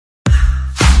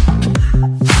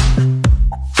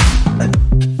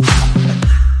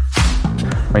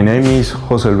My name is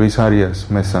José Arias,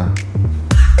 Meza.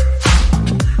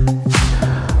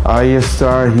 I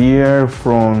start here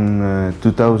from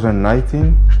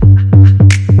 2019.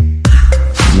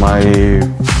 My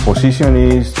position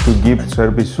is to give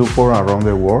service support around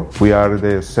the world. We are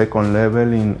the second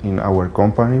level in our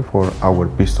company for our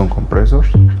piston compressors.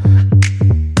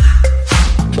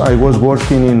 I was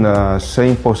working in the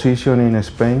same position in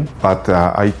Spain, but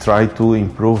I try to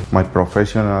improve my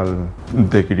professional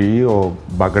degree or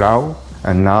background.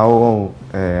 And now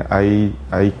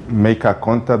I make a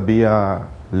contact via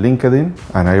LinkedIn,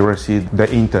 and I receive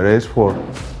the interest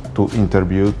to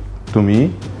interview to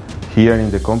me here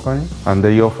in the company, and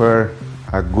they offer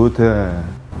a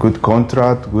good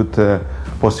contract, good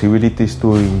possibilities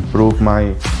to improve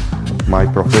my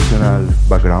professional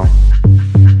background.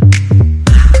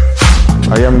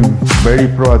 I am very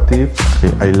proactive.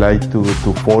 I like to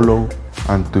follow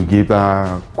and to give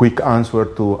a quick answer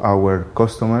to our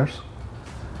customers.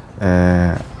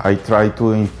 I try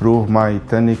to improve my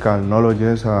technical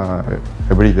knowledge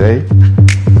every day.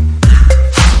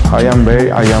 I am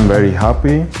very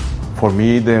happy. For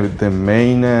me, the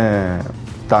main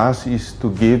task is to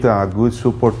give a good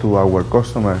support to our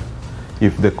customer.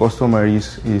 If the customer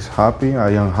is happy, I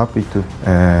am happy too.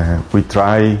 We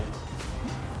try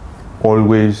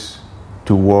always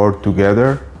to work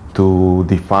together to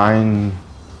define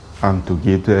and to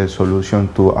give the solution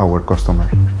to our customer.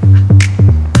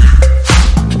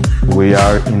 We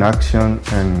are in action,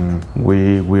 and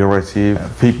we receive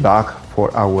feedback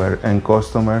for our end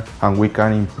customer, and we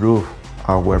can improve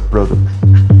our product.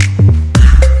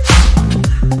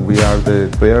 We are the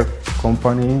third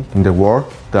company in the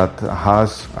world that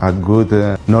has a good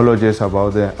knowledge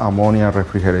about the ammonia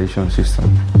refrigeration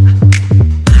system.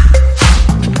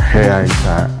 Here is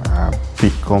a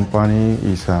big company,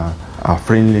 is a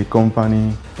friendly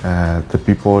company. The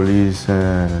people is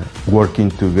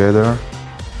working together.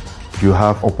 You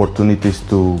have opportunities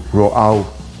to grow out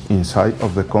inside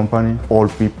of the company. All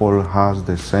people has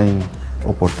the same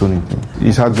opportunity.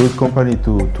 It's a good company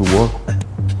to work.